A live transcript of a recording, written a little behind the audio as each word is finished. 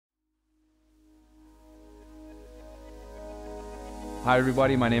Hi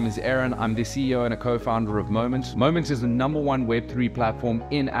everybody, my name is Aaron. I'm the CEO and a co-founder of Momint. Momint is the #1 Web3 platform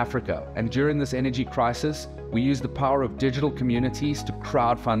in Africa. And during this energy crisis, we use the power of digital communities to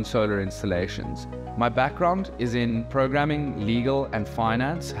crowdfund solar installations. My background is in programming, legal, and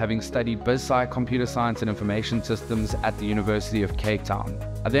finance, having studied BizSci, computer science and information systems at the University of Cape Town.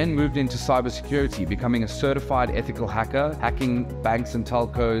 I then moved into cybersecurity, becoming a certified ethical hacker, hacking banks and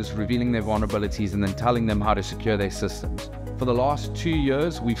telcos, revealing their vulnerabilities, and then telling them how to secure their systems. For the last 2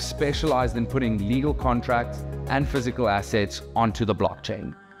 years, we've specialized in putting legal contracts and physical assets onto the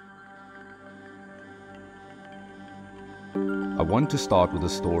blockchain. I want to start with a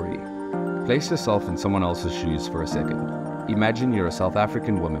story. Place yourself in someone else's shoes for a second. Imagine you're a South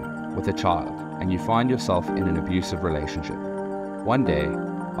African woman with a child and you find yourself in an abusive relationship. One day,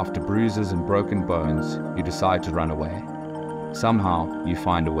 after bruises and broken bones, you decide to run away. Somehow, you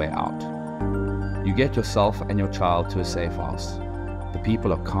find a way out. You get yourself and your child to a safe house. The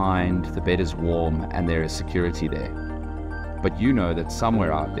people are kind, the bed is warm, and there is security there. But you know that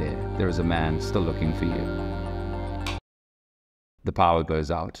somewhere out there is a man still looking for you. The power goes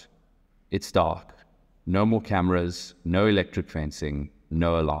out. It's dark. No more cameras, no electric fencing,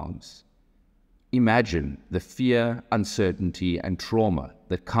 no alarms. Imagine the fear, uncertainty, and trauma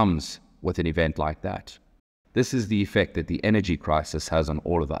that comes with an event like that. This is the effect that the energy crisis has on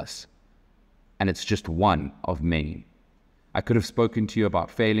all of us. And it's just one of many. I could have spoken to you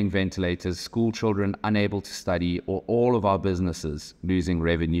about failing ventilators, school children unable to study, or all of our businesses losing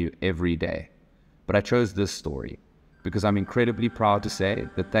revenue every day. But I chose this story because I'm incredibly proud to say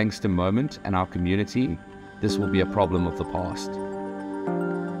that thanks to Momint and our community, this will be a problem of the past.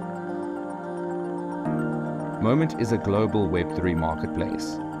 Momint is a global Web3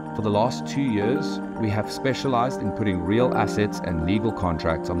 marketplace. For the last 2 years, we have specialized in putting real assets and legal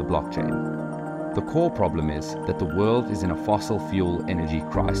contracts on the blockchain. The core problem is that the world is in a fossil fuel energy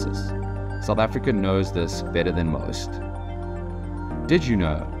crisis. South Africa knows this better than most. Did you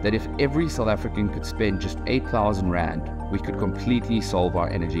know that if every South African could spend just 8,000 Rand, we could completely solve our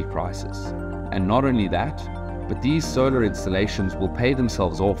energy crisis? And not only that, but these solar installations will pay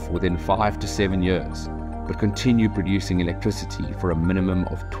themselves off within 5 to 7 years, but continue producing electricity for a minimum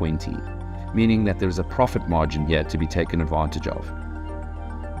of 20, meaning that there's a profit margin here to be taken advantage of.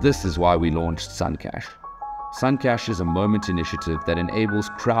 This is why we launched Suncash. Suncash is a Momint initiative that enables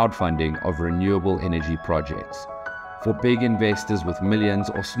crowdfunding of renewable energy projects for big investors with millions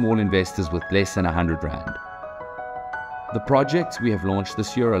or small investors with less than 100 Rand. The projects we have launched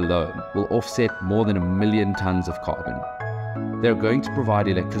this year alone will offset more than 1 million tons of carbon. They're going to provide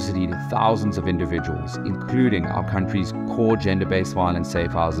electricity to thousands of individuals, including our country's core gender-based violence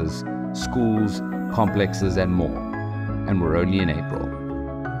safe houses, schools, complexes, and more. And we're only in April.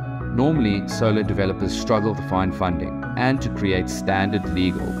 Normally, solar developers struggle to find funding and to create standard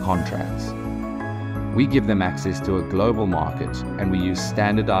legal contracts. We give them access to a global market and we use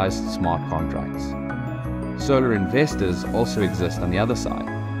standardized smart contracts. Solar investors also exist on the other side,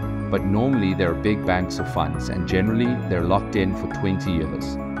 but normally there are big banks of funds and generally they're locked in for 20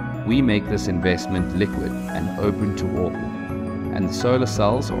 years. We make this investment liquid and open to all, and the solar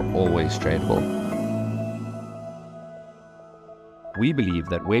cells are always tradable. We believe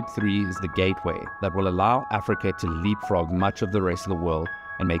that Web3 is the gateway that will allow Africa to leapfrog much of the rest of the world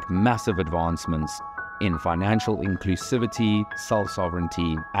and make massive advancements in financial inclusivity,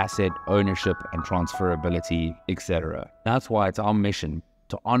 self-sovereignty, asset ownership and transferability, etc. That's why it's our mission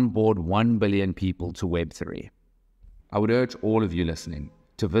to onboard 1 billion people to Web3. I would urge all of you listening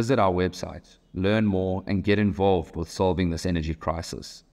to visit our website, learn more, and get involved with solving this energy crisis.